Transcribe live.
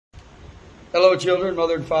Hello, children,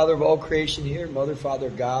 Mother and Father of all creation here, Mother, Father,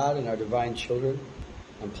 God, and our divine children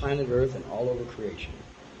on planet Earth and all over creation.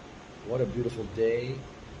 What a beautiful day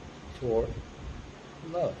for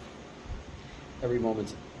love. Every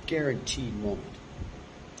moment's a guaranteed moment.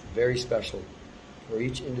 Very special for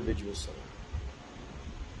each individual soul.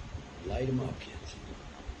 Light them up, kids.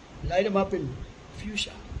 Light them up in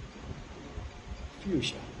fuchsia.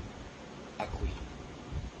 Fuchsia. Aqui.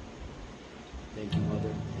 Thank you,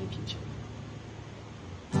 Mother. Thank you, children.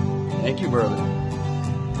 Thank you, brother.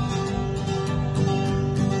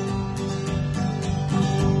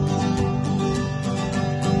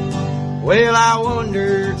 Well, I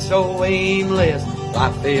wandered so aimless,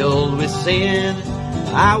 life filled with sin.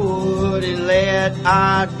 I wouldn't let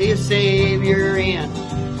our dear Savior in.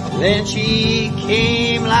 Then she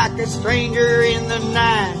came like a stranger in the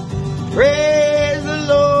night. Praise the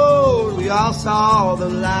Lord, we all saw the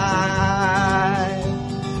light.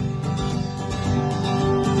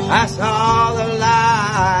 I saw the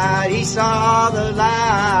light, he saw the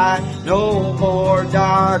light. No more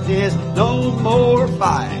darkness, no more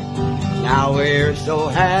fight. Now we're so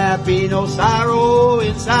happy, no sorrow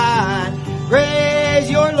inside.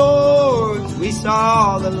 Praise your Lord, we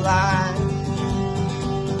saw the light.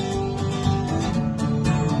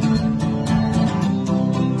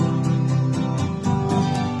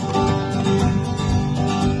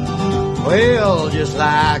 Well, just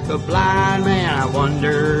like a blind man, I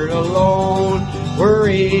wandered alone.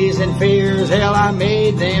 Worries and fears, hell, I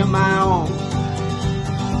made them my own.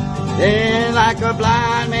 Then like a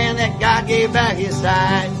blind man that God gave back his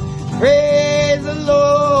sight. Praise the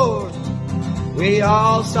Lord, we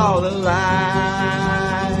all saw the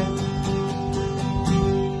light.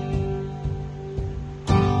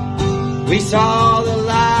 We saw the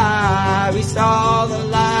light, we saw the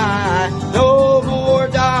light. No more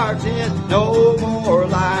darkness, no more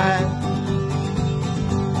light.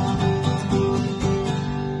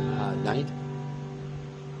 Night.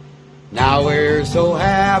 Now we're so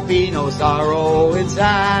happy, no sorrow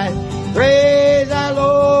inside. Praise our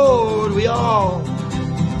Lord, we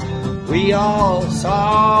all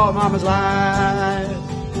saw Mama's light.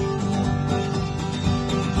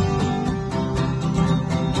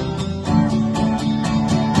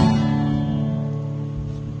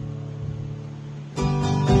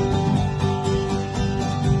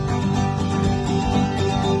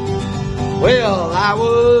 Well, I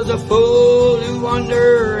was a fool to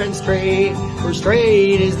wander and stray, for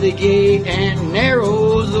straight is the gate and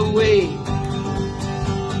narrow's the way.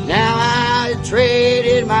 Now I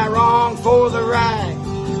traded my wrong for the right.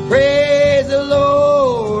 Praise the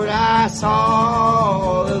Lord, I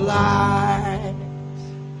saw the light.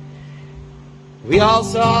 We all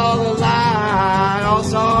saw the light, all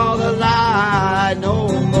saw the light. No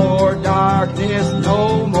more darkness,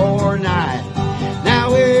 no more night.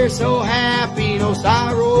 Now we're so happy, no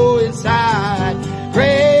sorrow inside.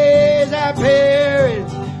 Praise our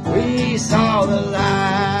parents, we saw the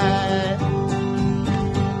light.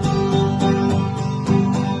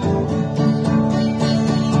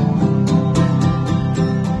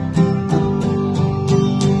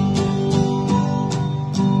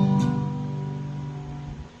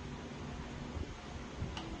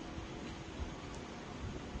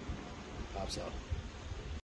 Pops out.